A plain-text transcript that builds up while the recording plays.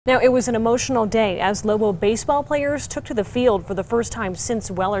Now, it was an emotional day as Lobo baseball players took to the field for the first time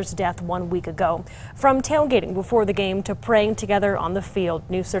since Weller's death 1 week ago. From tailgating before the game to praying together on the field,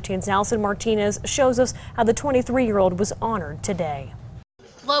 News 13's Allison Martinez shows us how the 23-year-old was honored today.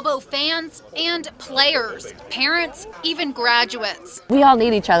 Lobo fans and players, parents, even graduates. We all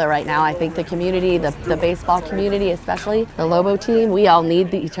need each other right now. I think the community, the baseball community, especially the Lobo team, we all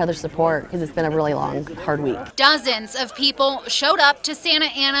need each other's support because it's been a really long, hard week. Dozens of people showed up to Santa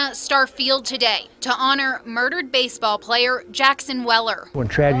Ana Star Field today to honor murdered baseball player Jackson Weller. When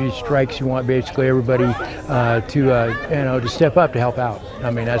tragedy strikes, you want basically everybody to step up to help out. I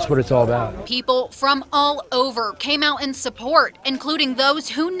mean, that's what it's all about. People from all over came out in support, including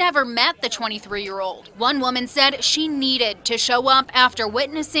those who never met the 23-year-old. One woman said she needed to show up after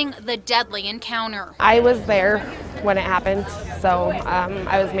witnessing the deadly encounter. I was there when it happened, so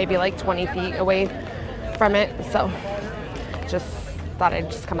I was maybe like 20 feet away from it, so just thought I'd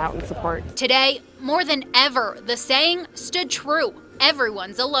just come out and support. Today, more than ever, the saying stood true.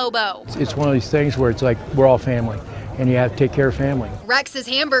 Everyone's a Lobo. It's one of these things where it's like we're all family, and you have to take care of family. Rex's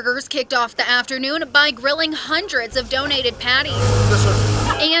Hamburgers kicked off the afternoon by grilling hundreds of donated patties.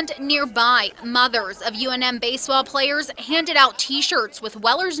 And nearby, mothers of UNM baseball players handed out T-shirts with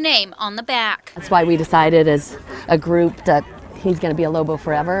Weller's name on the back. That's why we decided as a group that he's going to be a Lobo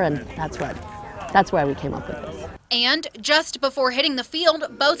forever, and that's why we came up with this. And just before hitting the field,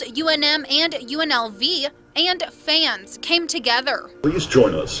 both UNM and UNLV and fans came together. Please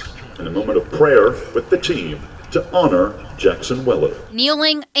join us in a moment of prayer with the team to honor Jackson Weller.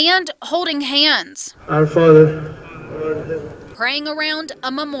 Kneeling and holding hands. Our Father, Lord in heaven. Praying around a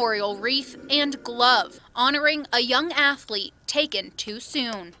memorial wreath and glove, honoring a young athlete taken too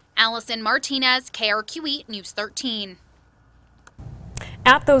soon. Allison Martinez, KRQE News 13.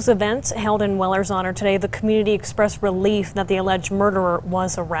 At those events held in Weller's honor today, the community expressed relief that the alleged murderer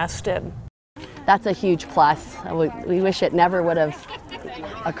was arrested. That's a huge plus. We wish it never would have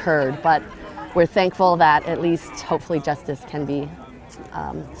occurred, but we're thankful that at least hopefully justice can be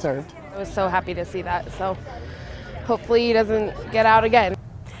served. I was so happy to see that, so hopefully he doesn't get out again.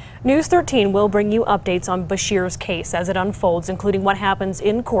 News 13 will bring you updates on Bashir's case as it unfolds, including what happens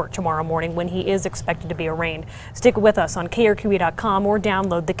in court tomorrow morning when he is expected to be arraigned. Stick with us on KRQE.com or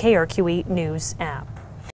download the KRQE News app.